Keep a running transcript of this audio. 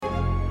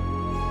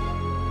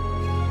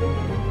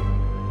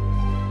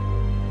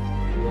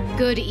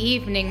Good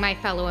evening, my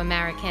fellow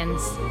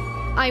Americans.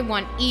 I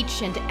want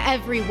each and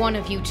every one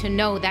of you to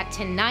know that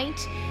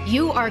tonight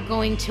you are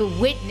going to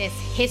witness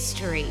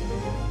history.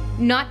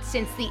 Not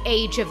since the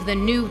age of the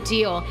New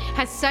Deal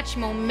has such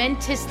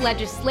momentous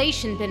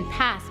legislation been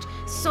passed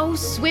so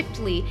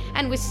swiftly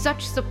and with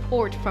such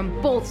support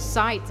from both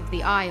sides of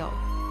the aisle.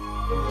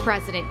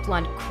 President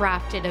Blunt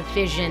crafted a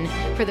vision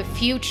for the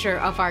future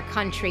of our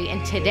country,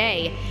 and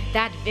today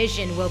that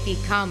vision will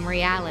become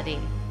reality.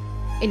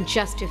 In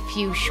just a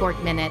few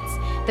short minutes,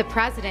 the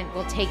president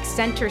will take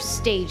center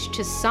stage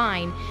to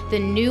sign the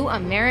New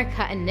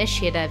America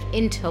Initiative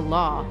into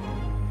law.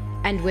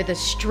 And with a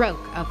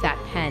stroke of that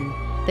pen,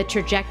 the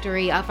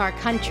trajectory of our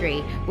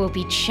country will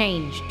be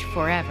changed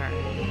forever.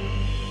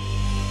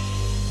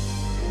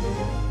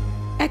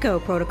 Echo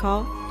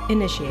Protocol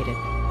initiated.